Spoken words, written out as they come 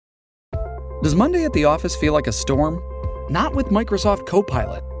Does Monday at the office feel like a storm? Not with Microsoft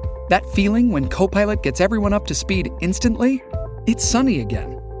Copilot. That feeling when Copilot gets everyone up to speed instantly? It's sunny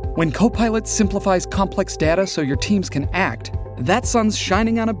again. When Copilot simplifies complex data so your teams can act, that sun's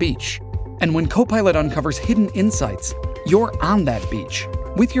shining on a beach. And when Copilot uncovers hidden insights, you're on that beach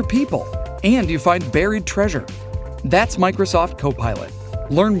with your people, and you find buried treasure. That's Microsoft Copilot.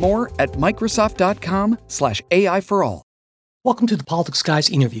 Learn more at Microsoft.com/AI for all. Welcome to the Politics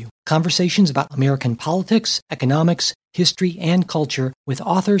Guys interview, conversations about American politics, economics, history, and culture with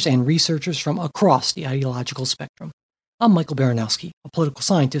authors and researchers from across the ideological spectrum. I'm Michael Baranowski, a political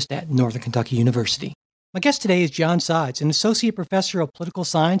scientist at Northern Kentucky University. My guest today is Jon Sides, an associate professor of political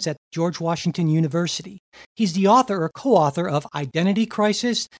science at George Washington University. He's the author or co-author of Identity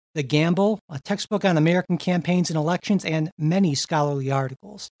Crisis, The Gamble, a textbook on American campaigns and elections, and many scholarly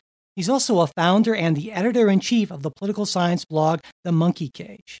articles. He's also a founder and the editor-in-chief of the political science blog, The Monkey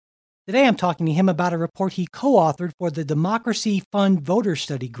Cage. Today I'm talking to him about a report he co-authored for the Democracy Fund Voter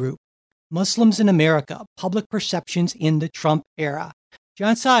Study Group, Muslims in America, Public Perceptions in the Trump Era.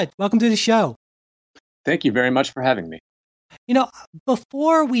 Jon Sides, welcome to the show. Thank you very much for having me. You know,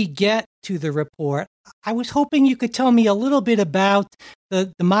 before we get to the report, I was hoping you could tell me a little bit about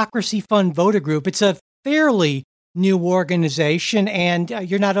the Democracy Fund Voter Group. It's a fairly new organization, and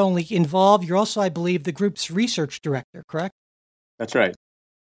you're not only involved, you're also, I believe, the group's research director, correct? That's right.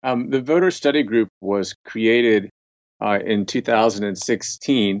 The Voter Study Group was created in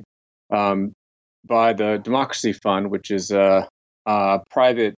 2016 by the Democracy Fund, which is a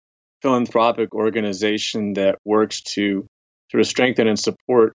private philanthropic organization that works to sort of strengthen and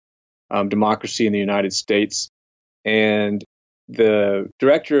support democracy in the United States. And the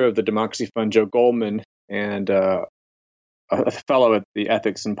director of the Democracy Fund, Joe Goldman, and a fellow at the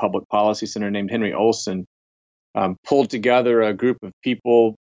Ethics and Public Policy Center named Henry Olson pulled together a group of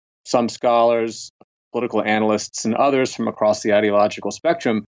people, some scholars, political analysts, and others from across the ideological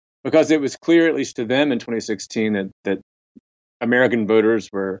spectrum, because it was clear, at least to them in 2016, that American voters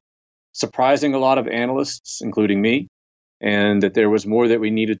were surprising a lot of analysts, including me, and that there was more that we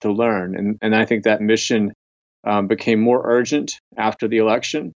needed to learn. And I think that mission became more urgent after the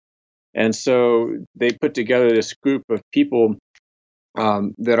election. And so they put together this group of people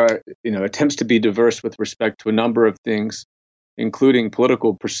that are, attempts to be diverse with respect to a number of things, including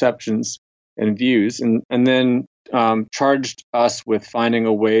political perceptions and views, and then charged us with finding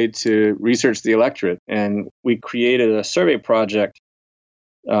a way to research the electorate. And we created a survey project,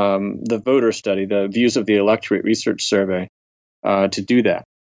 the Voter Study, the Views of the Electorate Research Survey, to do that.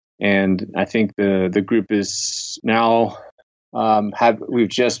 And I think the group is now we've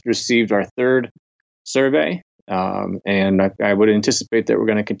just received our third survey, and I would anticipate that we're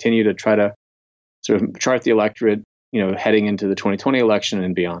going to continue to try to sort of chart the electorate, heading into the 2020 election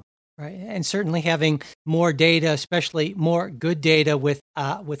and beyond. Right, and certainly having more data, especially more good data with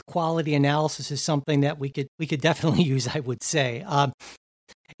quality analysis, is something that we could definitely use, I would say.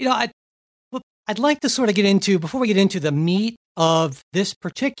 I'd like to sort of get into, before we get into the meat of this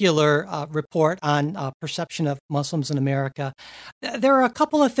particular report on perception of Muslims in America, there are a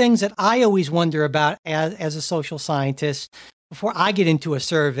couple of things that I always wonder about as a social scientist before I get into a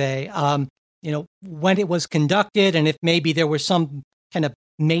survey. When it was conducted, and if maybe there was some kind of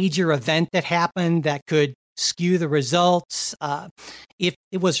major event that happened that could skew the results, if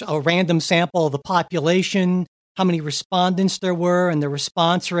it was a random sample of the population, how many respondents there were and the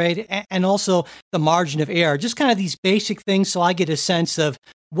response rate, and also the margin of error, just kind of these basic things so I get a sense of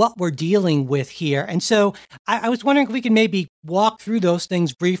what we're dealing with here. And so I was wondering if we could maybe walk through those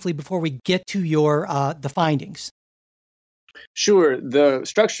things briefly before we get to your the findings. Sure. The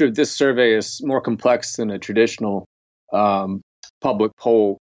structure of this survey is more complex than a traditional public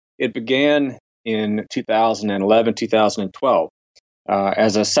poll. It began in 2011, 2012.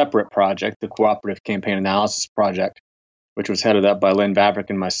 As a separate project, the Cooperative Campaign Analysis Project, which was headed up by Lynn Vavreck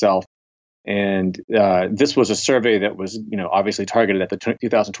and myself. And this was a survey that was, obviously targeted at the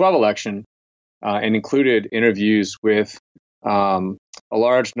 2012 election and included interviews with a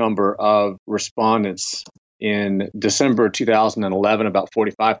large number of respondents. In December 2011, about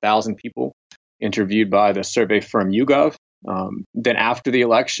 45,000 people interviewed by the survey firm YouGov. Then after the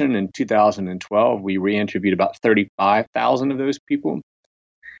election in 2012, we re-interviewed about 35,000 of those people.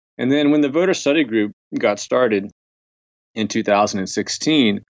 And then when the Voter Study Group got started in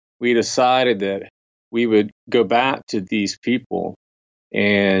 2016, we decided that we would go back to these people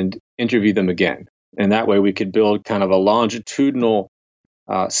and interview them again. And that way we could build kind of a longitudinal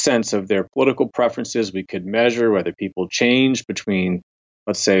sense of their political preferences. We could measure whether people change between,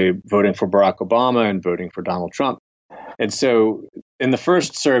 let's say, voting for Barack Obama and voting for Donald Trump. And so in the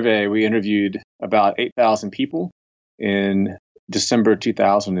first survey, we interviewed about 8,000 people in December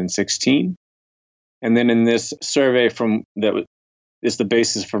 2016. And then in this survey that is the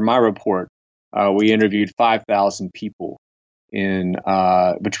basis for my report, we interviewed 5,000 people in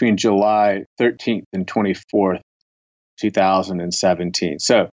between July 13th and 24th, 2017.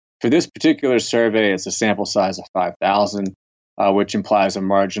 So for this particular survey, it's a sample size of 5,000, which implies a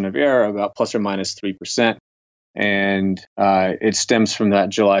margin of error about plus or minus 3%. And it stems from that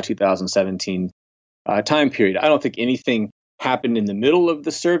July 2017 time period. I don't think anything happened in the middle of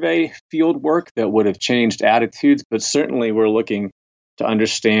the survey field work that would have changed attitudes, but certainly we're looking to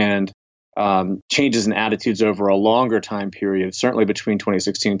understand changes in attitudes over a longer time period, certainly between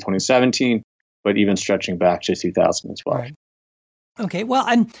 2016 and 2017, but even stretching back to 2012. Right. Okay, well,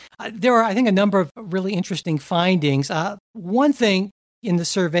 and there are, I think, a number of really interesting findings. One thing in the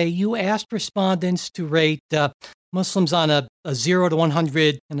survey, you asked respondents to rate Muslims on a 0 to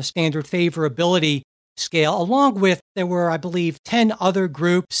 100 and a standard favorability scale, along with, there were, I believe, 10 other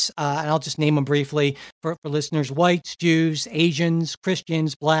groups, and I'll just name them briefly for listeners: whites, Jews, Asians,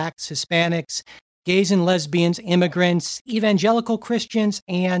 Christians, blacks, Hispanics, gays and lesbians, immigrants, evangelical Christians,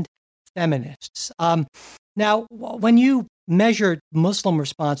 and feminists. Now, when you measured Muslim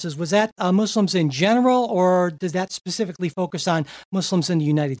responses, was that Muslims in general, or does that specifically focus on Muslims in the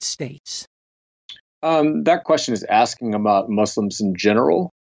United States? That question is asking about Muslims in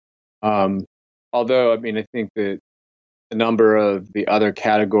general. Although, I mean, I think that a number of the other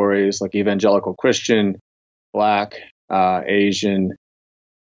categories like evangelical Christian, Black, Asian,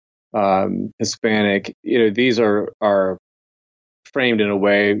 Hispanic, these are framed in a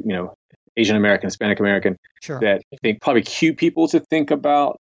way, Asian American, Hispanic American, sure, that I think probably cue people to think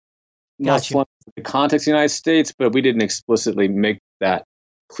about Muslims in the context of the United States, but we didn't explicitly make that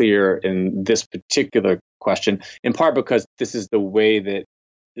clear in this particular question, in part because this is the way that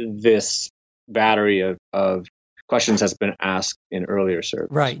this battery of questions has been asked in earlier surveys.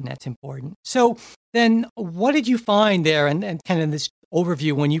 Right, and that's important. So then what did you find there, and kind of this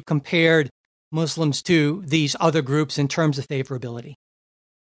overview, when you compared Muslims to these other groups in terms of favorability?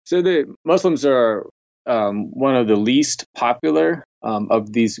 So the Muslims are one of the least popular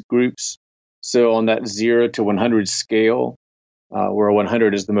of these groups. So on that 0 to 100 scale, where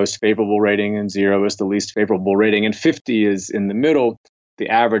 100 is the most favorable rating and 0 is the least favorable rating, and 50 is in the middle, the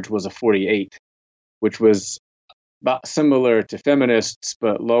average was a 48, which was about similar to feminists,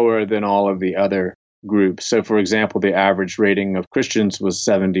 but lower than all of the other groups. So, for example, the average rating of Christians was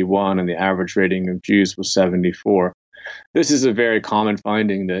 71, and the average rating of Jews was 74. This is a very common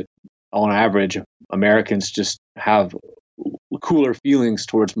finding that, on average, Americans just have cooler feelings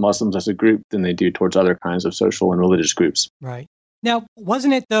towards Muslims as a group than they do towards other kinds of social and religious groups. Right. Now,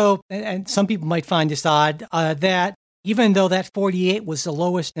 wasn't it, though, and some people might find this odd, that even though that 48 was the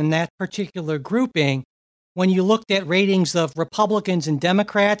lowest in that particular grouping, when you looked at ratings of Republicans and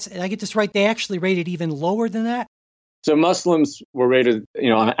Democrats, did I get this right, they actually rated even lower than that? So Muslims were rated,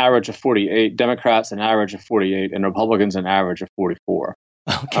 on an average of 48, Democrats an average of 48, and Republicans an average of 44.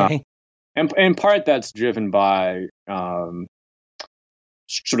 Okay. And in part, that's driven by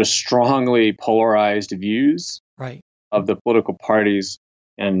sort of strongly polarized views right. of the political parties,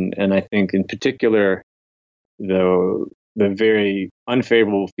 and I think in particular the very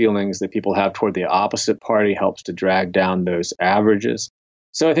unfavorable feelings that people have toward the opposite party helps to drag down those averages.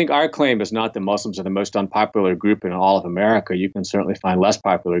 So I think our claim is not that Muslims are the most unpopular group in all of America. You can certainly find less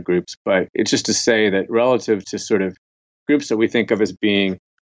popular groups, but it's just to say that relative to sort of groups that we think of as being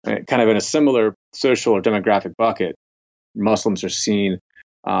kind of in a similar social or demographic bucket, Muslims are seen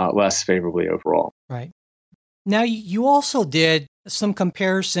less favorably overall. Right. Now, you also did some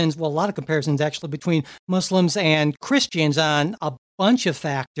comparisons, well, a lot of comparisons actually, between Muslims and Christians on a bunch of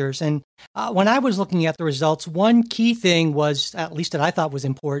factors. And when I was looking at the results, one key thing was, at least that I thought was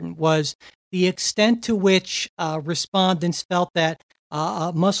important, was the extent to which respondents felt that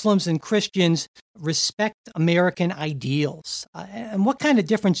Muslims and Christians respect American ideals. And what kind of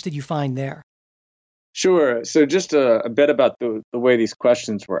difference did you find there? Sure. So just a bit about the way these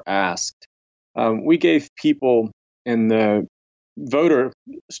questions were asked. We gave people in the voter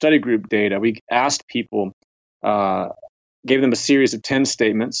study group data, we asked people, gave them a series of 10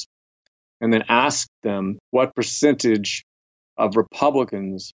 statements, and then asked them, what percentage of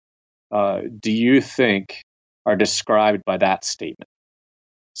Republicans do you think are described by that statement?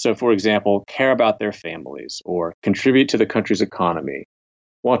 So, for example, care about their families, or contribute to the country's economy,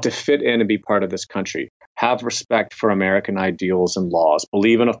 want to fit in and be part of this country, have respect for American ideals and laws,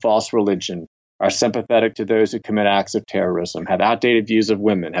 believe in a false religion, are sympathetic to those who commit acts of terrorism, have outdated views of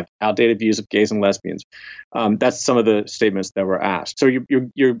women, have outdated views of gays and lesbians. That's some of the statements that were asked. So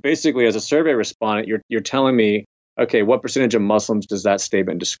you're basically, as a survey respondent, you're telling me, okay, what percentage of Muslims does that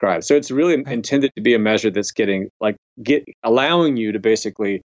statement describe? So it's really intended to be a measure that's allowing you to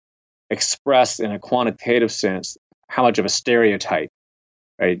basically express in a quantitative sense how much of a stereotype,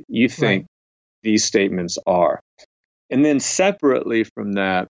 right, you think these statements are. And then separately from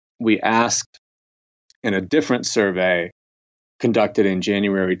that, we asked in a different survey conducted in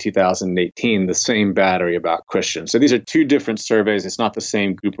January 2018, the same battery about Christians. So these are two different surveys. It's not the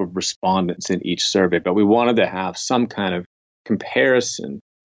same group of respondents in each survey, but we wanted to have some kind of comparison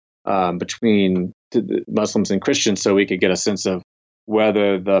between the Muslims and Christians so we could get a sense of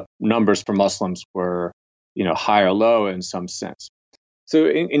whether the numbers for Muslims were, high or low in some sense. So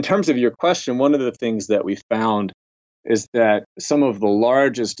in terms of your question, one of the things that we found is that some of the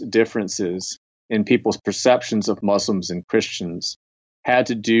largest differences in people's perceptions of Muslims and Christians had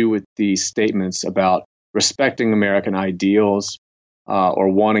to do with these statements about respecting American ideals or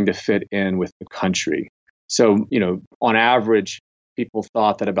wanting to fit in with the country. So, on average, people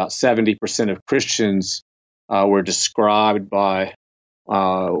thought that about 70% of Christians were described by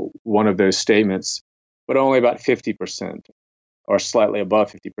one of those statements, but only about 50% or slightly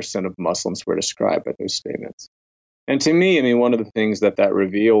above 50% of Muslims were described by those statements. And to me, one of the things that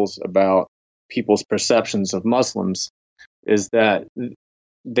reveals about people's perceptions of Muslims is that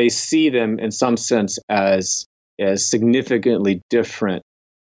they see them in some sense as significantly different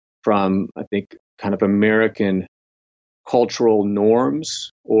from, I think, kind of American cultural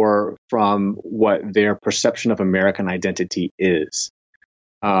norms or from what their perception of American identity is.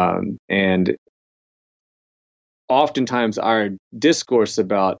 And oftentimes our discourse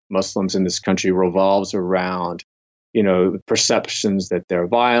about Muslims in this country revolves around perceptions that they're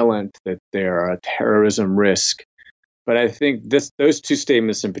violent, that they're a terrorism risk. But I think those two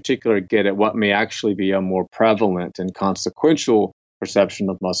statements in particular get at what may actually be a more prevalent and consequential perception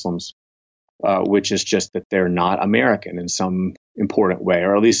of Muslims, which is just that they're not American in some important way,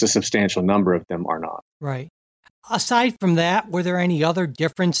 or at least a substantial number of them are not. Right. Aside from that, were there any other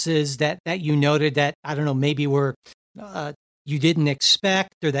differences that you noted that, I don't know, maybe were you didn't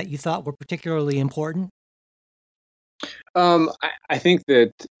expect or that you thought were particularly important? I think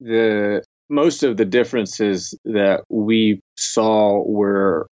that most of the differences that we saw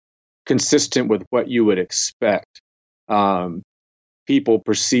were consistent with what you would expect. People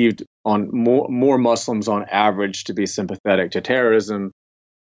perceived on more Muslims on average to be sympathetic to terrorism,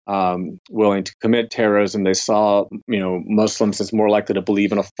 willing to commit terrorism. They saw, Muslims as more likely to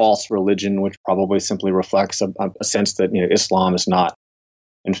believe in a false religion, which probably simply reflects a sense that Islam is not,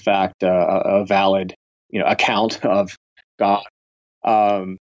 in fact, a valid account of God.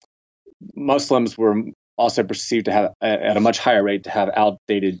 Muslims were also perceived to have, at a much higher rate, to have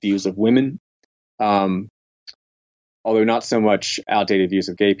outdated views of women, although not so much outdated views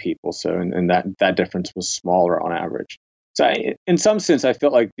of gay people. So, and that difference was smaller on average. So, in some sense, I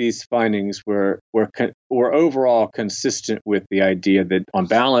felt like these findings were overall consistent with the idea that, on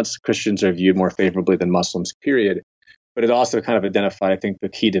balance, Christians are viewed more favorably than Muslims. Period. But it also kind of identified, I think, the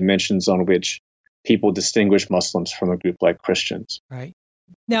key dimensions on which people distinguish Muslims from a group like Christians. Right.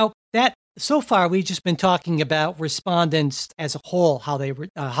 Now, so far we've just been talking about respondents as a whole, how they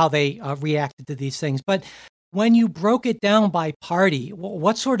reacted to these things. But when you broke it down by party,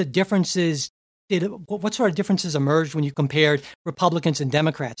 what sort of differences emerged when you compared Republicans and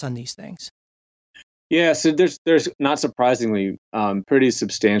Democrats on these things? Yeah, so there's not surprisingly pretty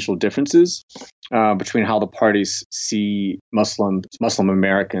substantial differences between how the parties see Muslim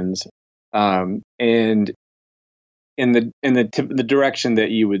Americans. And in the direction that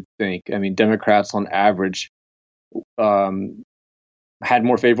you would think, Democrats on average had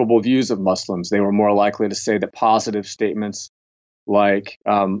more favorable views of Muslims. They were more likely to say that positive statements like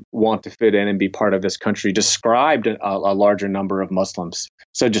want to fit in and be part of this country described a larger number of Muslims.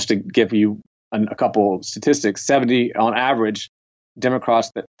 So just to give you a couple of statistics, on average,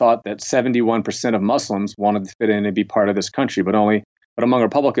 Democrats that thought that 71% of Muslims wanted to fit in and be part of this country, but among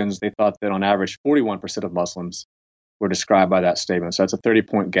Republicans, they thought that on average, 41% of Muslims were described by that statement. So that's a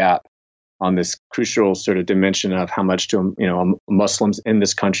 30-point gap on this crucial sort of dimension of how much Muslims in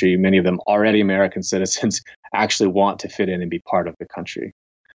this country, many of them already American citizens, actually want to fit in and be part of the country.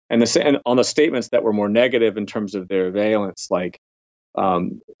 And on the statements that were more negative in terms of their valence, like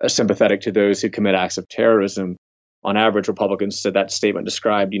sympathetic to those who commit acts of terrorism, on average, Republicans said that statement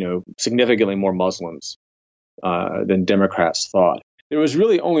described, significantly more Muslims than Democrats thought. There was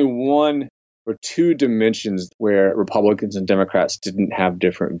really only one or two dimensions where Republicans and Democrats didn't have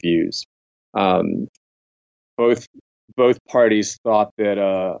different views. Um, both parties thought that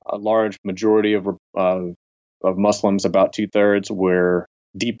a large majority of Muslims, about 2/3, were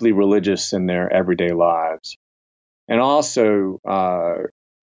deeply religious in their everyday lives, and also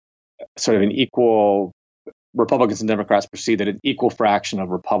sort of an equal. Republicans and Democrats perceive that an equal fraction of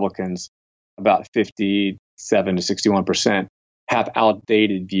Republicans, about 57 to 61%, have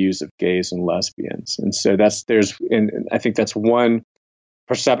outdated views of gays and lesbians, and so and I think that's one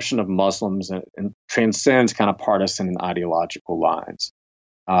perception of Muslims and transcends kind of partisan and ideological lines.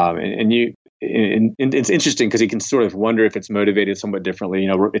 And it's interesting because you can sort of wonder if it's motivated somewhat differently.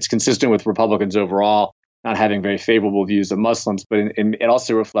 It's consistent with Republicans overall not having very favorable views of Muslims, but it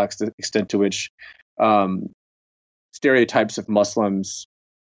also reflects the extent to which stereotypes of Muslims,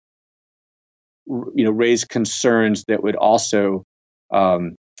 raise concerns that would also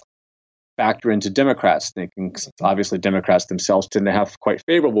factor into Democrats' thinking. Obviously, Democrats themselves tend to have quite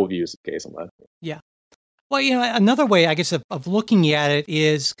favorable views of gays and lesbians. Yeah. Well, another way, I guess, of looking at it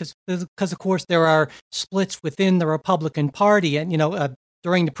is because, of course, there are splits within the Republican Party. And,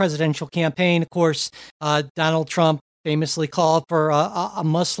 during the presidential campaign, of course, Donald Trump famously called for a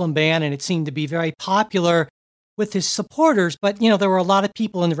Muslim ban, and it seemed to be very popular with his supporters. But, there were a lot of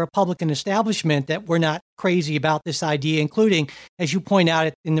people in the Republican establishment that were not crazy about this idea, including, as you point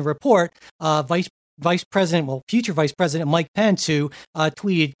out in the report, future Vice President Mike Pence, who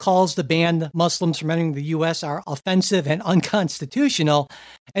tweeted, calls the banned Muslims from entering the U.S. are offensive and unconstitutional.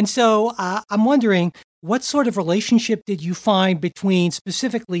 And so I'm wondering, what sort of relationship did you find between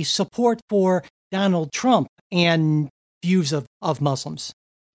specifically support for Donald Trump and views of Muslims?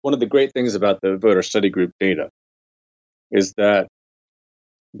 One of the great things about the voter study group data is that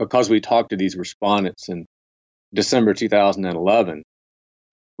because we talked to these respondents in December 2011,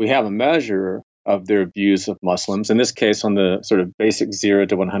 we have a measure of their views of Muslims, in this case on the sort of basic 0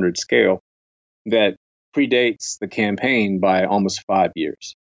 to 100 scale, that predates the campaign by almost 5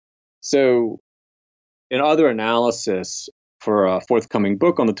 years. So in other analysis for a forthcoming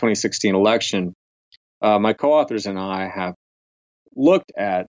book on the 2016 election, my co-authors and I have looked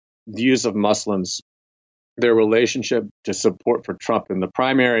at views of Muslims, their relationship to support for Trump in the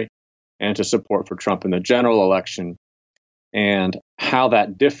primary and to support for Trump in the general election, and how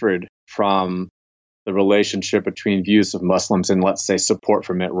that differed from the relationship between views of Muslims and, let's say, support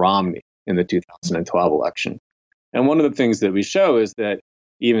for Mitt Romney in the 2012 election. And one of the things that we show is that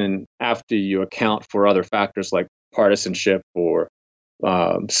even after you account for other factors like partisanship or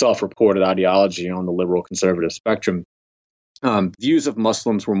self-reported ideology on the liberal conservative spectrum, views of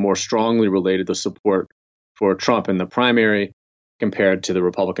Muslims were more strongly related to support for Trump in the primary compared to the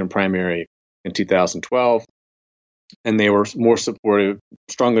Republican primary in 2012. And they were more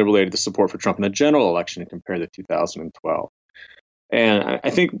strongly related to support for Trump in the general election compared to 2012. And I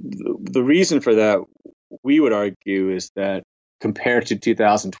think the reason for that, we would argue, is that compared to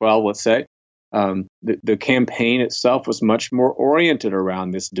 2012, let's say, the campaign itself was much more oriented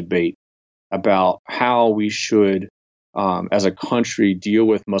around this debate about how we should, as a country, deal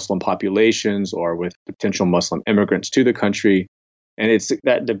with Muslim populations or with potential Muslim immigrants to the country. And it's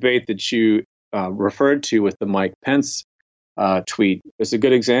that debate that you referred to with the Mike Pence tweet is a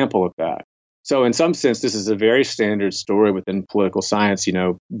good example of that. So in some sense, this is a very standard story within political science.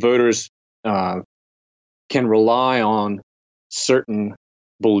 Voters can rely on certain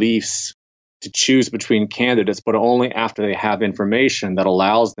beliefs to choose between candidates, but only after they have information that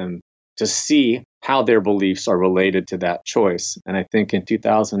allows them to see how their beliefs are related to that choice. And I think in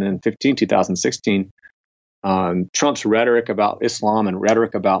 2015, 2016, Trump's rhetoric about Islam and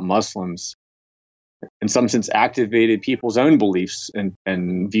rhetoric about Muslims, in some sense, activated people's own beliefs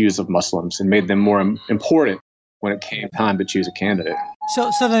and views of Muslims and made them more important when it came time to choose a candidate. So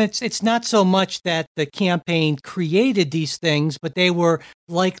then it's not so much that the campaign created these things, but they were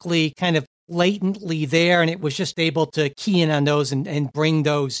likely kind of latently there, and it was just able to key in on those and bring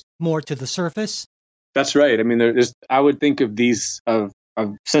those more to the surface? That's right. I mean, I would think of these of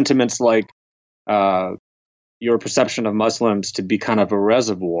sentiments like your perception of Muslims to be kind of a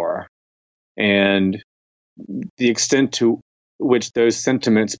reservoir, and the extent to which those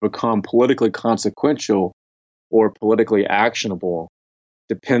sentiments become politically consequential or politically actionable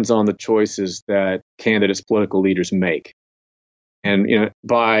depends on the choices that candidates, political leaders make. And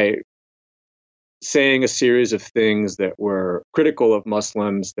by saying a series of things that were critical of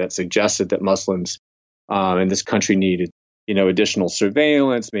Muslims, that suggested that Muslims in this country needed, additional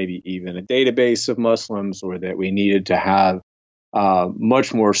surveillance, maybe even a database of Muslims, or that we needed to have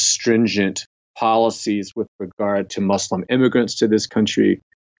much more stringent policies with regard to Muslim immigrants to this country.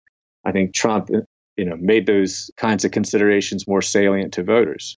 I think Trump, made those kinds of considerations more salient to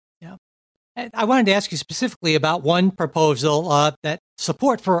voters. Yeah. And I wanted to ask you specifically about one proposal that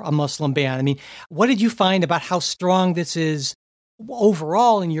support for a Muslim ban. I mean, what did you find about how strong this is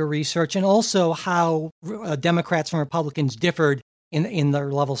overall in your research, and also how Democrats and Republicans differed in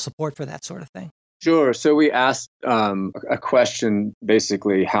their level of support for that sort of thing? Sure. So we asked a question,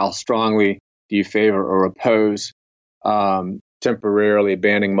 basically, how strongly do you favor or oppose temporarily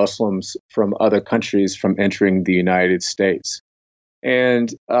banning Muslims from other countries from entering the United States?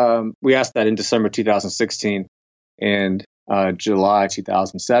 And we asked that in December 2016 and July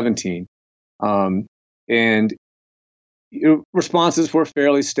 2017. And responses were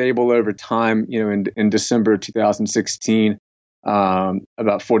fairly stable over time. In December 2016, about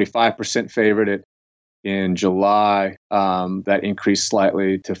 45% favored it. In July, that increased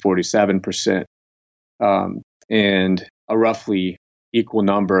slightly to 47%. And a roughly equal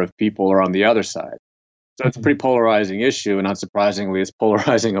number of people are on the other side. So it's a pretty polarizing issue, and unsurprisingly, it's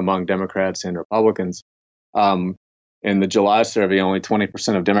polarizing among Democrats and Republicans. In the July survey, only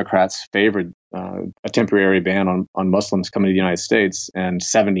 20% of Democrats favored a temporary ban on Muslims coming to the United States, and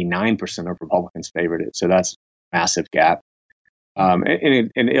 79% of Republicans favored it. So that's a massive gap. And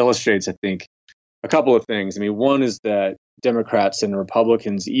it illustrates, I think, a couple of things. I mean, one is that Democrats and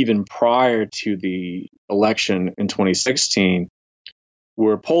Republicans, even prior to the election in 2016,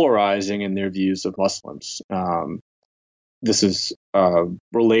 were polarizing in their views of Muslims. This is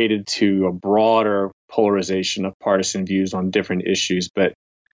related to a broader polarization of partisan views on different issues, but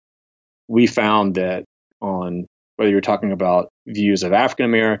we found that on whether you're talking about views of African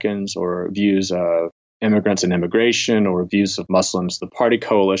Americans or views of immigrants and immigration or views of Muslims, the party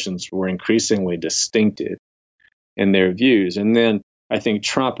coalitions were increasingly distinctive in their views. And then I think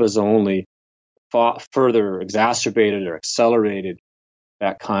Trump has only further exacerbated or accelerated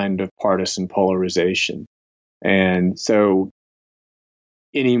that kind of partisan polarization. And so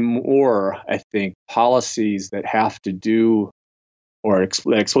anymore, I think policies that have to do or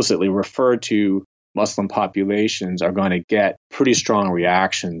explicitly refer to Muslim populations are going to get pretty strong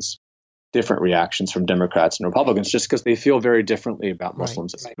reactions, different reactions from Democrats and Republicans, just because they feel very differently about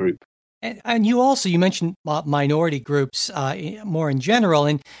Muslims as a group. And you mentioned minority groups more in general,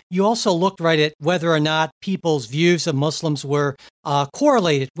 and you also looked right at whether or not people's views of Muslims were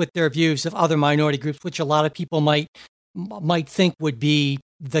correlated with their views of other minority groups, which a lot of people might think would be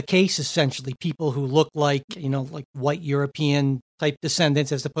the case. Essentially, people who look like white European type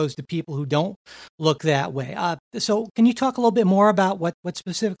descendants, as opposed to people who don't look that way. So, can you talk a little bit more about what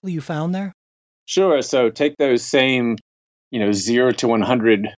specifically you found there? Sure. So, take those same 0 to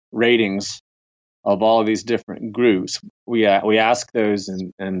 100 ratings of all of these different groups. We asked those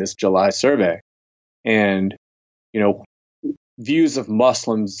in this July survey, and views of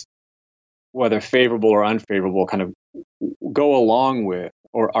Muslims, whether favorable or unfavorable, kind of go along with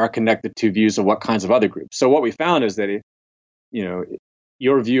or are connected to views of what kinds of other groups. So what we found is that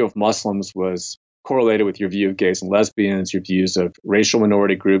your view of Muslims was correlated with your view of gays and lesbians, your views of racial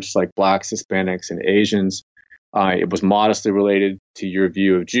minority groups like Blacks, Hispanics, and Asians. It was modestly related to your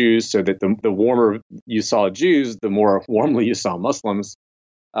view of Jews, so that the warmer you saw Jews, the more warmly you saw Muslims.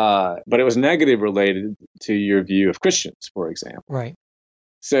 But it was negatively related to your view of Christians, for example. Right.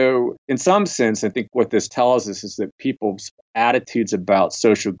 So in some sense, I think what this tells us is that people's attitudes about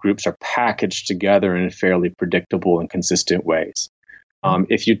social groups are packaged together in fairly predictable and consistent ways.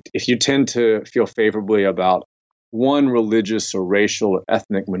 If you tend to feel favorably about one religious or racial or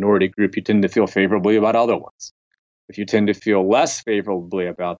ethnic minority group, you tend to feel favorably about other ones. If you tend to feel less favorably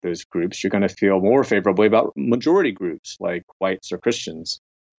about those groups, you're going to feel more favorably about majority groups like whites or Christians.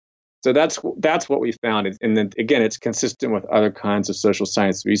 So that's what we found. And then again, it's consistent with other kinds of social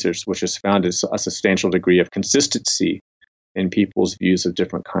science research, which has found a substantial degree of consistency in people's views of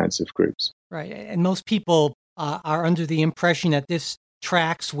different kinds of groups. Right. And most people are under the impression that this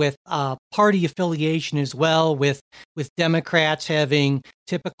tracks with party affiliation as well, with Democrats having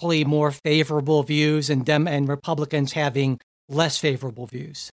typically more favorable views and Republicans having less favorable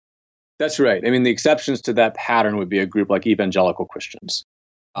views. That's right. I mean, the exceptions to that pattern would be a group like evangelical Christians,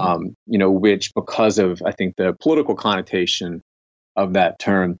 which, because of, I think, the political connotation of that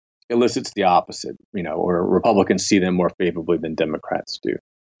term, elicits the opposite, or Republicans see them more favorably than Democrats do.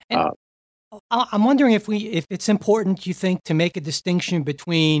 I'm wondering if it's important, you think, to make a distinction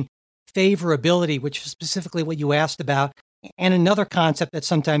between favorability, which is specifically what you asked about, and another concept that's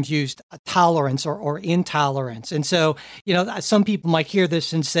sometimes used, tolerance or intolerance. And so, some people might hear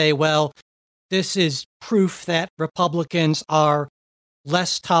this and say, well, this is proof that Republicans are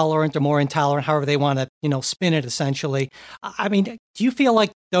less tolerant or more intolerant, however they want to, spin it, essentially. I mean, do you feel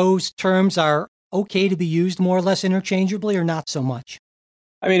like those terms are okay to be used more or less interchangeably, or not so much?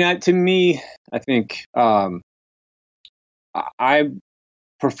 I mean, to me, I think I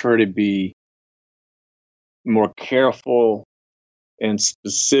prefer to be more careful and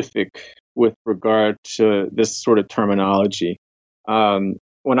specific with regard to this sort of terminology. When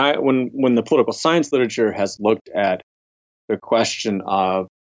the political science literature has looked at the question of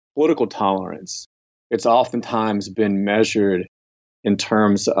political tolerance, it's oftentimes been measured in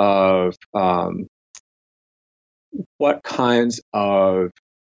terms of what kinds of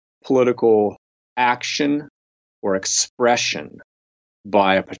political action or expression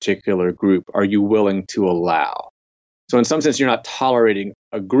by a particular group are you willing to allow. So in some sense, you're not tolerating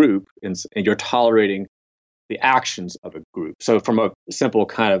a group, and you're tolerating the actions of a group. So from a simple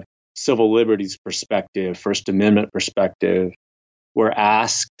kind of civil liberties perspective, First Amendment perspective, we're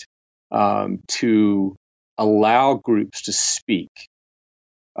asked to allow groups to speak,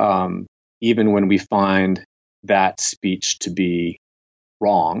 even when we find that speech to be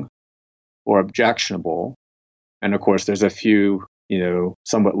wrong or objectionable. And of course, there's a few,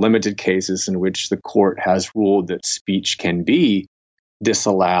 somewhat limited cases in which the court has ruled that speech can be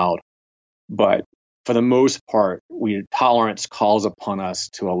disallowed. But for the most part, tolerance calls upon us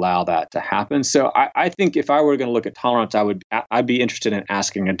to allow that to happen. So I think if I were going to look at tolerance, I'd be interested in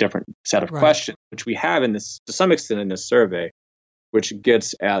asking a different set of questions, which we have in this, to some extent, in this survey, which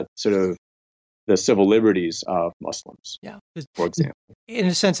gets at sort of the civil liberties of Muslims, for example. In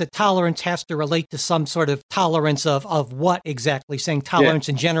a sense, that tolerance has to relate to some sort of tolerance of what exactly? Saying tolerance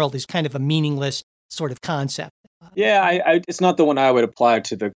in general is kind of a meaningless sort of concept. It's not the one I would apply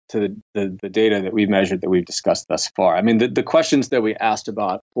to the data that we've measured, that we've discussed thus far. I mean, the questions that we asked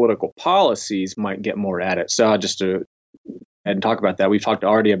about political policies might get more at it. So just to and talk about that, we've talked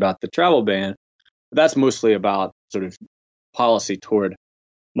already about the travel ban. But that's mostly about sort of policy toward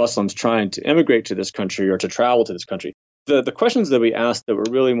Muslims trying to immigrate to this country or to travel to this country. The questions that we asked that were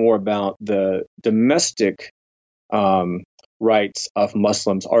really more about the domestic rights of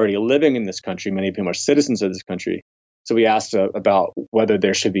Muslims already living in this country. Many of whom are citizens of this country. So we asked about whether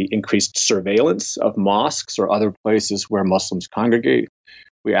there should be increased surveillance of mosques or other places where Muslims congregate.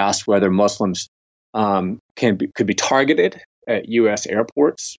 We asked whether Muslims could be targeted at U.S.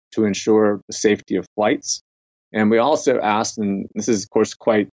 airports to ensure the safety of flights. And we also asked, and this is, of course,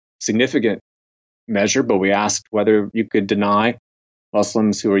 quite significant measure, but we asked whether you could deny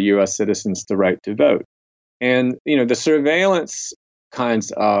Muslims who are U.S. citizens the right to vote. And, the surveillance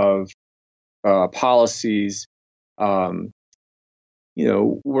kinds of policies, were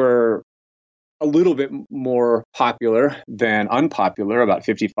a little bit more popular than unpopular. About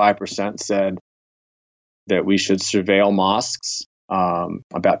 55% said that we should surveil mosques.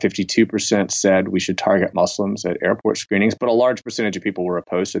 About 52% said we should target Muslims at airport screenings, but a large percentage of people were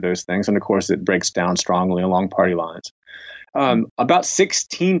opposed to those things. And of course, it breaks down strongly along party lines. About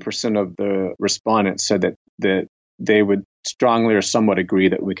 16% of the respondents said that they would strongly or somewhat agree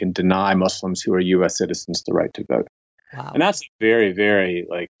that we can deny Muslims who are U.S. citizens the right to vote. Wow. And that's very, very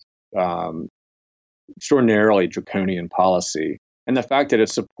extraordinarily draconian policy. And the fact that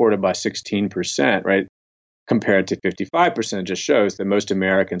it's supported by 16%, right, compared to 55% just shows that most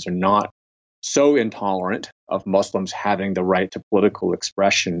Americans are not so intolerant of Muslims having the right to political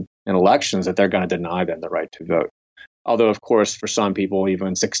expression in elections that they're going to deny them the right to vote. Although, of course, for some people,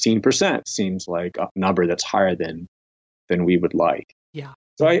 even 16% seems like a number that's higher than we would like. Yeah.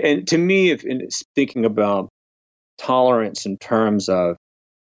 So, and to me, if in thinking about tolerance in terms of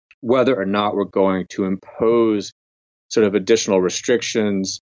whether or not we're going to impose sort of additional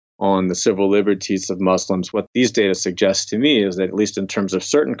restrictions on the civil liberties of Muslims, what these data suggest to me is that, at least in terms of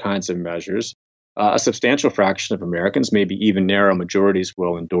certain kinds of measures, a substantial fraction of Americans, maybe even narrow majorities,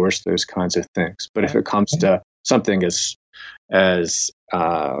 will endorse those kinds of things. But if it comes to something as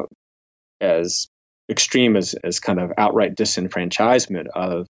extreme as kind of outright disenfranchisement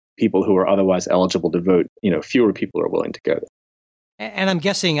of people who are otherwise eligible to vote, fewer people are willing to go there. And I'm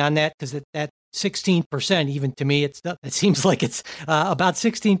guessing on that, because that 16%, even to me, it seems like it's about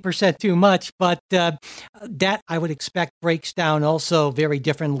 16% too much, but that I would expect breaks down also very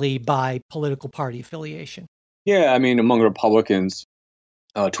differently by political party affiliation. Yeah, I mean, among Republicans,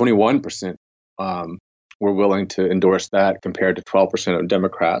 21% were willing to endorse that compared to 12% of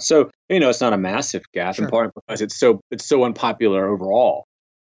Democrats. So, it's not a massive gap, Sure. in part because it's so unpopular overall.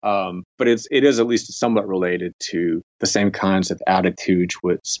 But it is at least somewhat related to the same kinds of attitudes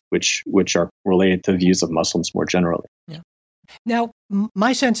which are related to views of Muslims more generally. Yeah. Now,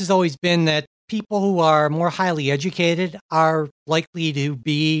 my sense has always been that people who are more highly educated are likely to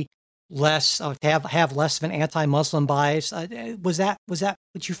be less, to have less of an anti-Muslim bias. Was that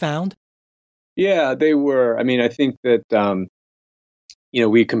what you found? Yeah, they were. I mean, I think that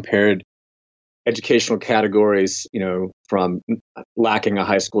we compared educational categories, from lacking a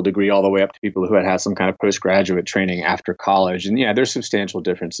high school degree all the way up to people who had some kind of postgraduate training after college. And yeah, there's substantial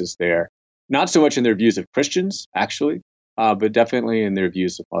differences there. Not so much in their views of Christians, actually, but definitely in their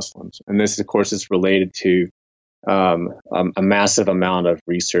views of Muslims. And this, of course, is related to a massive amount of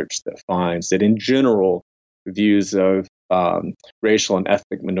research that finds that, in general, views of racial and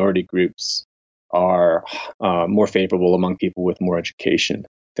ethnic minority groups are more favorable among people with more education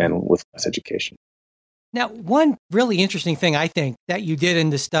than with less education. Now, one really interesting thing I think that you did in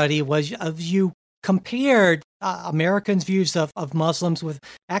the study was you compared Americans' views of Muslims with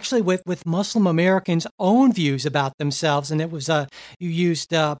Muslim Americans' own views about themselves. And it was you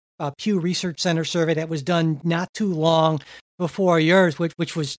used a Pew Research Center survey that was done not too long before yours,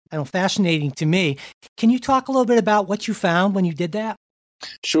 which was fascinating to me. Can you talk a little bit about what you found when you did that?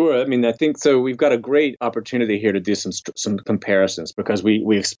 Sure. I mean, I think so. We've got a great opportunity here to do some comparisons, because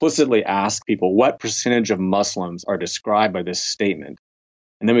we explicitly ask people what percentage of Muslims are described by this statement.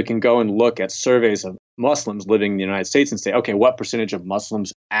 And then we can go and look at surveys of Muslims living in the United States and say, okay, what percentage of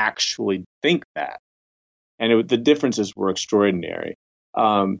Muslims actually think that? And the differences were extraordinary.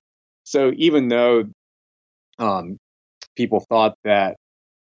 So even though people thought that,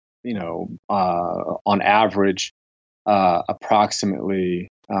 on average, approximately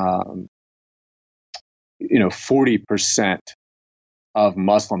 40% of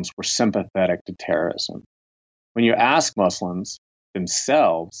Muslims were sympathetic to terrorism. When you ask Muslims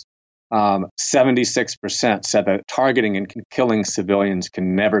themselves, 76% said that targeting and killing civilians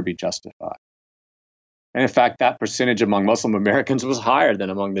can never be justified. And in fact, that percentage among Muslim Americans was higher than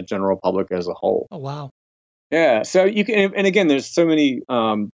among the general public as a whole. Oh, wow. Yeah. So you can, and again, there's so many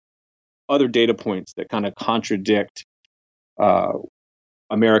other data points that kind of contradict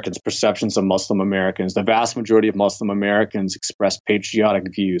Americans' perceptions of Muslim Americans. The vast majority of Muslim Americans expressed patriotic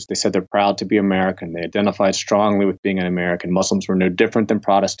views. They said they're proud to be American. They identified strongly with being an American. Muslims were no different than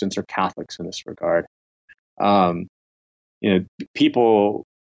Protestants or Catholics in this regard. People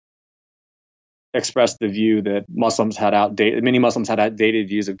expressed the view that many Muslims had outdated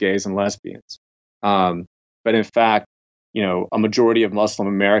views of gays and lesbians. But in fact, a majority of Muslim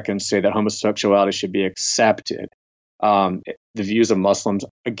Americans say that homosexuality should be accepted. The views of Muslims,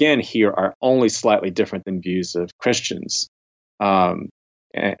 again, here are only slightly different than views of Christians.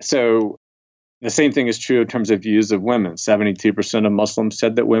 So the same thing is true in terms of views of women. 72% of Muslims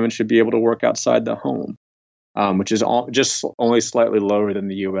said that women should be able to work outside the home, which is just only slightly lower than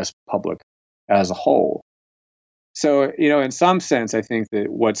the U.S. public as a whole. So, in some sense, I think that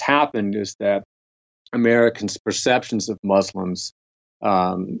what's happened is that Americans' perceptions of Muslims,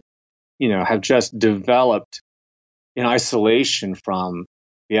 have just developed in isolation from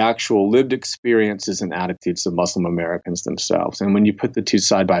the actual lived experiences and attitudes of Muslim Americans themselves. And when you put the two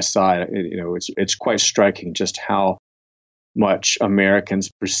side by side, it's quite striking just how much Americans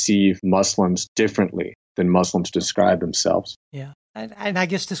perceive Muslims differently than Muslims describe themselves. Yeah, and I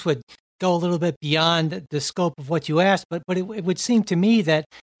guess this would go a little bit beyond the scope of what you asked, but it would seem to me that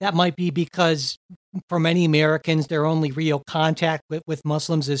might be because for many Americans, their only real contact with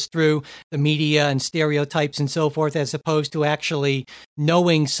Muslims is through the media and stereotypes and so forth, as opposed to actually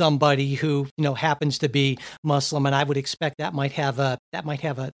knowing somebody who happens to be Muslim. And I would expect that might have a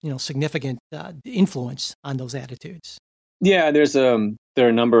significant influence on those attitudes. Yeah, there are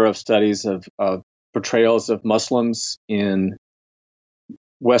a number of studies of portrayals of Muslims in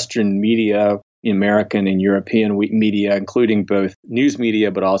Western media, American and European media, including both news media,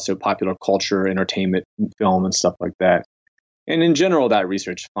 but also popular culture, entertainment, film, and stuff like that. And in general, that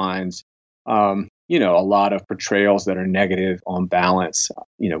research finds, a lot of portrayals that are negative on balance,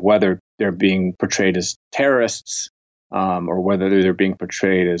 whether they're being portrayed as terrorists or whether they're being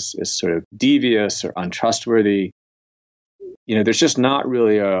portrayed as sort of devious or untrustworthy. There's just not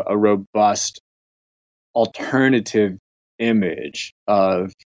really a robust alternative image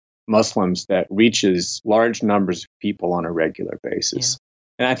of Muslims that reaches large numbers of people on a regular basis.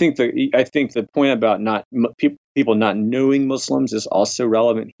 Yeah. And I think the point about people not knowing Muslims is also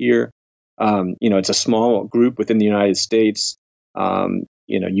relevant here. It's a small group within the United States.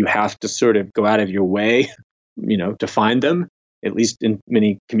 You have to sort of go out of your way, to find them, at least in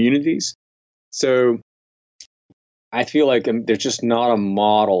many communities. So I feel like there's just not a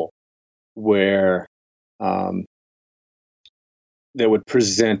model where that would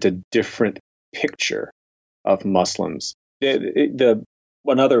present a different picture of Muslims.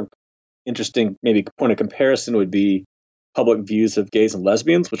 One other interesting maybe point of comparison would be public views of gays and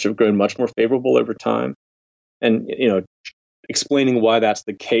lesbians, which have grown much more favorable over time. And explaining why that's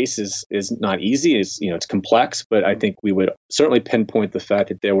the case is not easy. It's complex, but I think we would certainly pinpoint the fact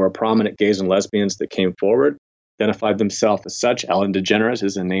that there were prominent gays and lesbians that came forward, identified themselves as such. Ellen DeGeneres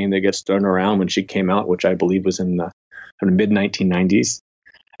is a name that gets thrown around when she came out, which I believe was in the mid 1990s.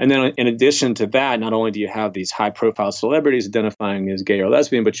 And then in addition to that, not only do you have these high profile celebrities identifying as gay or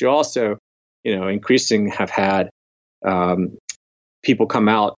lesbian, but you also, increasingly have had people come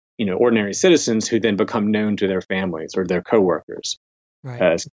out, ordinary citizens who then become known to their families or their coworkers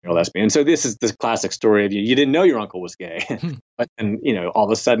as gay or lesbian. So this is the classic story of you didn't know your uncle was gay, but then, all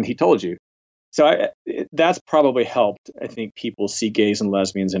of a sudden he told you. So that's probably helped, I think, people see gays and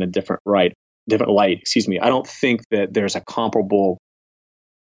lesbians in a different light. I don't think that there's a comparable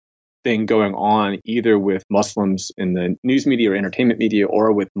thing going on either with Muslims in the news media or entertainment media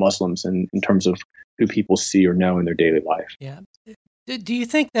or with Muslims in terms of who people see or know in their daily life. Yeah. Do you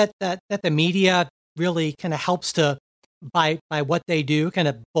think that the media really kind of helps to, by what they do, kind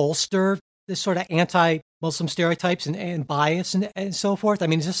of bolster this sort of anti-Muslim stereotypes and bias and so forth? I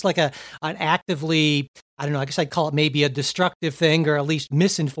mean, is this like an actively, I don't know, I guess I'd call it maybe a destructive thing, or at least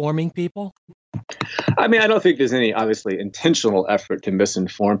misinforming people? I mean, I don't think there's any obviously intentional effort to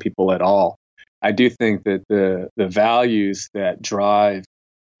misinform people at all. I do think that the values that drive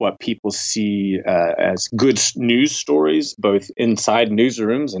what people see as good news stories, both inside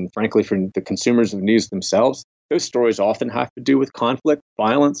newsrooms and frankly for the consumers of news themselves, those stories often have to do with conflict,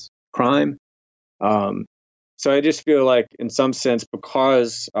 violence, crime. So I just feel like in some sense,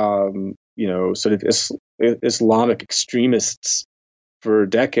 because, sort of Islamic extremists for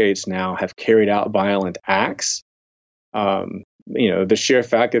decades now have carried out violent acts. The sheer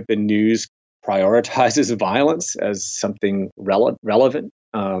fact that the news prioritizes violence as something relevant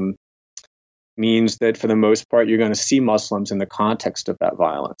means that for the most part, you're going to see Muslims in the context of that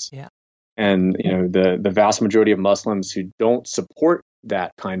violence. Yeah. And, the vast majority of Muslims who don't support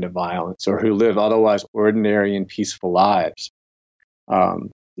that kind of violence or who live otherwise ordinary and peaceful lives,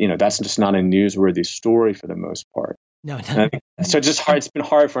 that's just not a newsworthy story for the most part. No. So it's just hard. It's been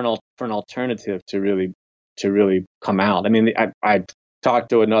hard for an alternative to really come out. I mean, I talked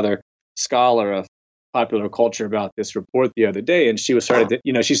to another scholar of popular culture about this report the other day, and she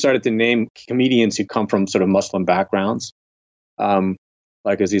started to name comedians who come from sort of Muslim backgrounds,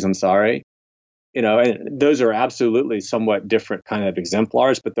 like Aziz Ansari. And those are absolutely somewhat different kind of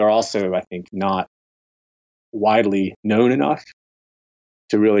exemplars, but they're also, I think, not widely known enough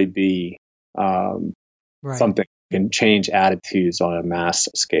to really be something can change attitudes on a mass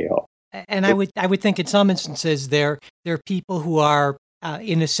scale. And I would think in some instances there are people who are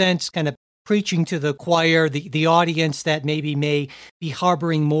in a sense kind of preaching to the choir, the audience that maybe may be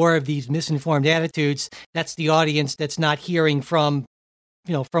harboring more of these misinformed attitudes. That's the audience that's not hearing from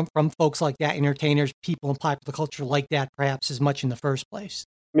folks like that, entertainers, people in popular culture like that, perhaps as much in the first place.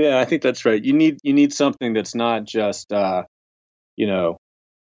 Yeah, I think that's right. You need something that's not just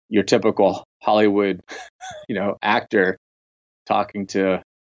your typical Hollywood, actor talking to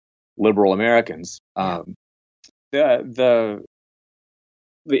liberal Americans. The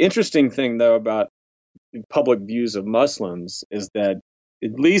interesting thing, though, about public views of Muslims is that,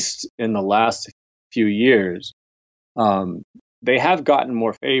 at least in the last few years, they have gotten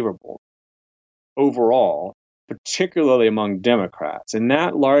more favorable overall, particularly among Democrats. And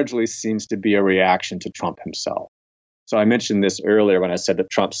that largely seems to be a reaction to Trump himself. So I mentioned this earlier when I said that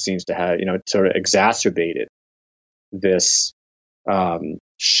Trump seems to have, sort of exacerbated this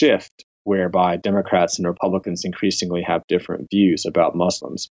shift whereby Democrats and Republicans increasingly have different views about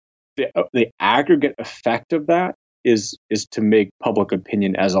Muslims. The aggregate effect of that is to make public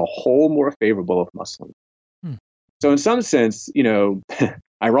opinion as a whole more favorable of Muslims. So in some sense,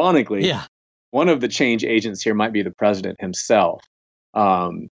 ironically, one of the change agents here might be the president himself.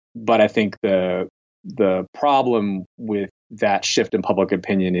 But I think the problem with that shift in public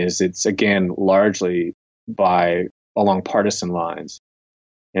opinion is it's, again, largely along partisan lines.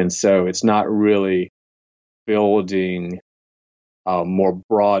 And so it's not really building a more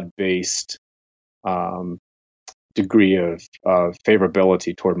broad-based degree of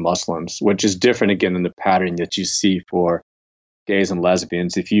favorability toward Muslims, which is different, again, than the pattern that you see for gays and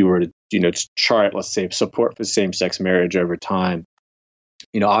lesbians. If you were to, chart, let's say, support for same-sex marriage over time,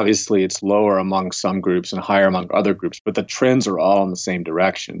 obviously it's lower among some groups and higher among other groups, but the trends are all in the same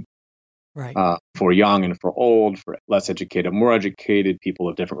direction. Right. For young and for old, for less educated, more educated, people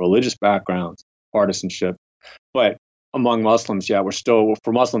of different religious backgrounds, partisanship. But among Muslims, we're still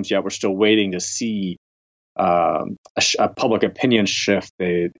waiting to see a public opinion shift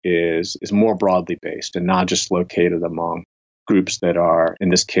that is more broadly based and not just located among groups that are,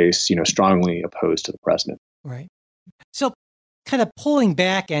 in this case, strongly opposed to the president. Right. So kind of pulling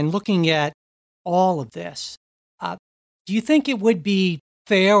back and looking at all of this, do you think it would be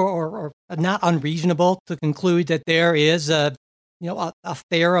fair or not unreasonable to conclude that there is a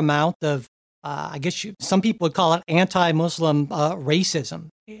fair amount of, some people would call it anti-Muslim racism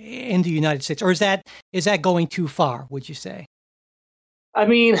in the United States, or is that going too far, would you say? I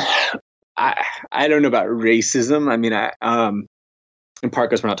mean, I don't know about racism. I mean, in part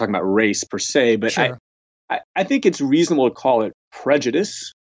because we're not talking about race per se, but sure. I think it's reasonable to call it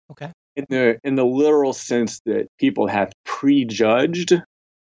prejudice. Okay. In the literal sense that people have prejudged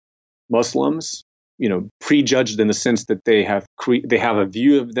Muslims, prejudged in the sense that they have a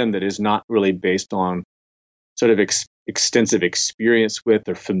view of them that is not really based on sort of extensive experience with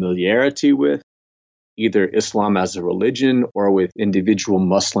or familiarity with either Islam as a religion or with individual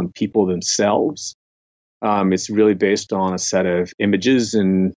Muslim people themselves. It's really based on a set of images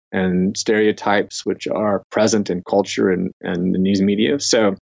and stereotypes which are present in culture and the news media.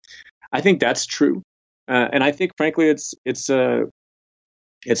 So I think that's true, and I think, frankly, it's a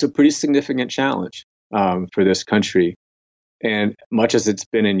pretty significant challenge for this country, and much as it's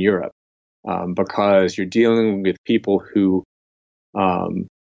been in Europe, because you're dealing with people who are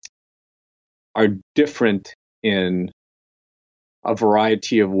different in a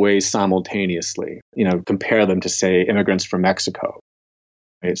variety of ways simultaneously. Compare them to, say, immigrants from Mexico.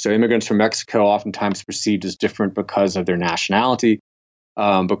 Right? So immigrants from Mexico oftentimes perceived as different because of their nationality.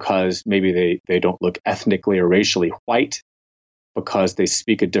 Because maybe they don't look ethnically or racially white, because they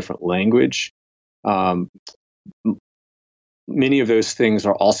speak a different language. Many of those things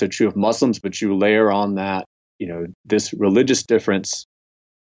are also true of Muslims, but you layer on that, this religious difference,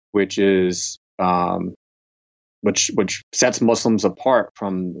 which is which sets Muslims apart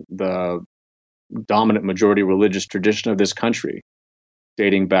from the dominant majority religious tradition of this country,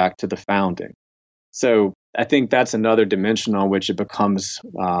 dating back to the founding. So I think that's another dimension on which it becomes,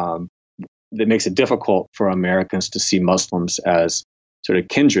 that makes it difficult for Americans to see Muslims as sort of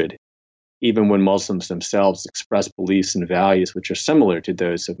kindred, even when Muslims themselves express beliefs and values which are similar to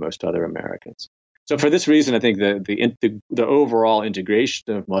those of most other Americans. So for this reason, I think the overall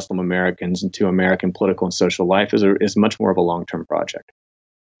integration of Muslim Americans into American political and social life is much more of a long-term project.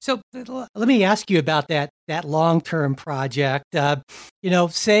 So let me ask you about that long-term project.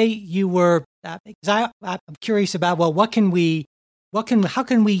 Say you were, because I'm curious about, well, how can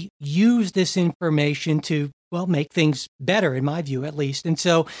we use this information to, make things better, in my view, at least. And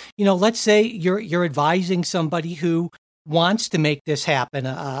so, let's say you're advising somebody who wants to make this happen,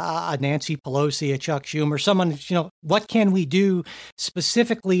 a Nancy Pelosi, a Chuck Schumer, someone, what can we do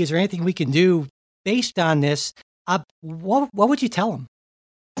specifically? Is there anything we can do based on this? What would you tell them?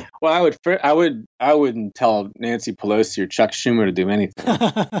 Well, I wouldn't tell Nancy Pelosi or Chuck Schumer to do anything.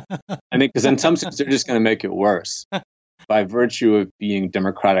 I think because in some sense they're just going to make it worse by virtue of being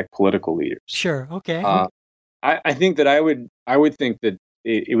Democratic political leaders. Sure. Okay. I think that I would think that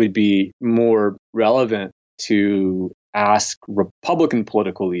it would be more relevant to ask Republican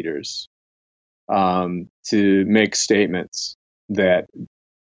political leaders to make statements that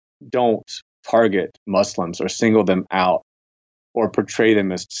don't target Muslims or single them out or portray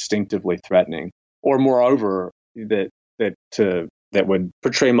them as distinctively threatening, or moreover, that would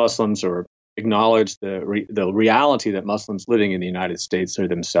portray Muslims or acknowledge the reality that Muslims living in the United States are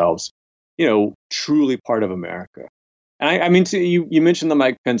themselves, truly part of America. And I mean, you mentioned the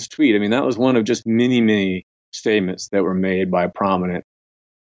Mike Pence tweet. I mean, that was one of just many, many statements that were made by prominent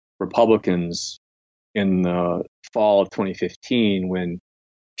Republicans in the fall of 2015 when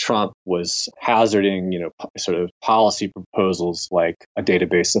Trump was hazarding, sort of policy proposals like a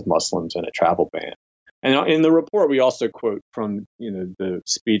database of Muslims and a travel ban. And in the report, we also quote from, the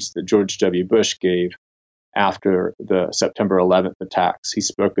speech that George W. Bush gave after the September 11th attacks. He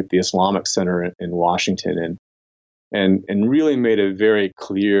spoke at the Islamic Center in Washington and really made a very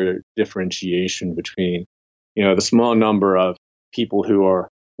clear differentiation between, the small number of people who are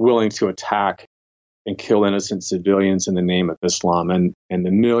willing to attack and kill innocent civilians in the name of Islam, and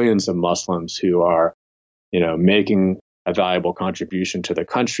the millions of Muslims who are, making a valuable contribution to the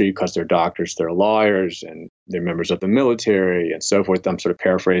country because they're doctors, they're lawyers, and they're members of the military and so forth. I'm sort of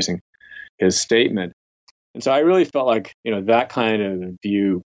paraphrasing his statement. And so I really felt like, that kind of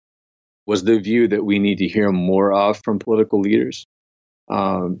view was the view that we need to hear more of from political leaders.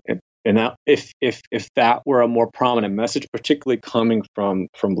 And that if that were a more prominent message, particularly coming from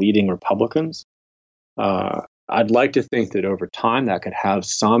leading Republicans, I'd like to think that over time that could have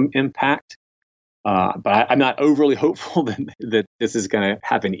some impact. But I'm not overly hopeful that this is going to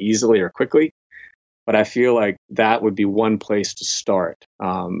happen easily or quickly. But I feel like that would be one place to start.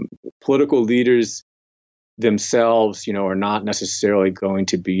 Political leaders themselves, are not necessarily going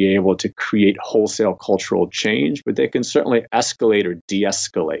to be able to create wholesale cultural change, but they can certainly escalate or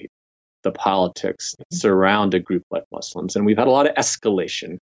de-escalate the politics that surround a group like Muslims. And we've had a lot of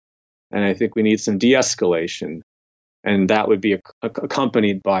escalation, and I think we need some de-escalation. And that would be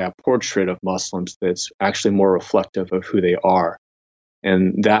accompanied by a portrait of Muslims that's actually more reflective of who they are.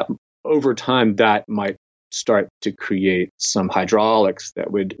 And that over time, that might start to create some hydraulics that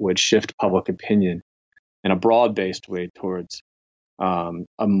would shift public opinion in a broad-based way towards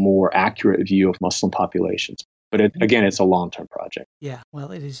a more accurate view of Muslim populations. But again, it's a long-term project. Yeah,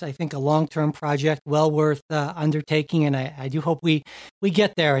 well, it is, I think, a long-term project, well worth undertaking, and I do hope we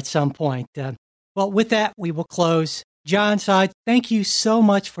get there at some point. Well, with that, we will close. John Saad, thank you so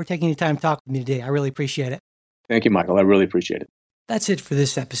much for taking the time to talk with me today. I really appreciate it. Thank you, Michael. I really appreciate it. That's it for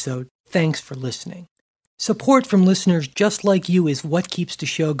this episode. Thanks for listening. Support from listeners just like you is what keeps the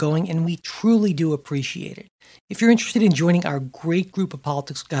show going, and we truly do appreciate it. If you're interested in joining our great group of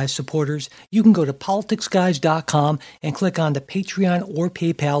Politics Guys supporters, you can go to politicsguys.com and click on the Patreon or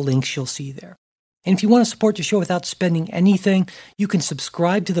PayPal links you'll see there. And if you want to support the show without spending anything, you can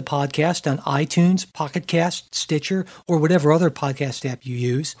subscribe to the podcast on iTunes, Pocket Cast, Stitcher, or whatever other podcast app you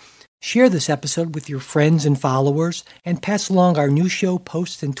use. Share this episode with your friends and followers, and pass along our new show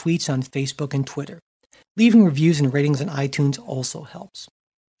posts and tweets on Facebook and Twitter. Leaving reviews and ratings on iTunes also helps.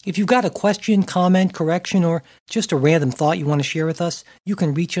 If you've got a question, comment, correction, or just a random thought you want to share with us, you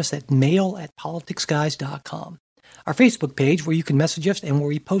can reach us at mail@politicsguys.com. Our Facebook page, where you can message us and where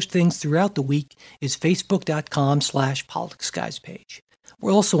we post things throughout the week, is facebook.com/politicsguyspage.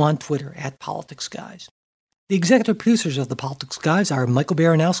 We're also on Twitter @politicsguys. The executive producers of the Politics Guys are Michael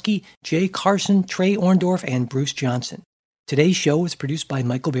Baranowski, Jay Carson, Trey Orndorff, and Bruce Johnson. Today's show was produced by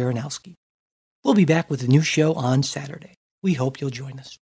Michael Baranowski. We'll be back with a new show on Saturday. We hope you'll join us.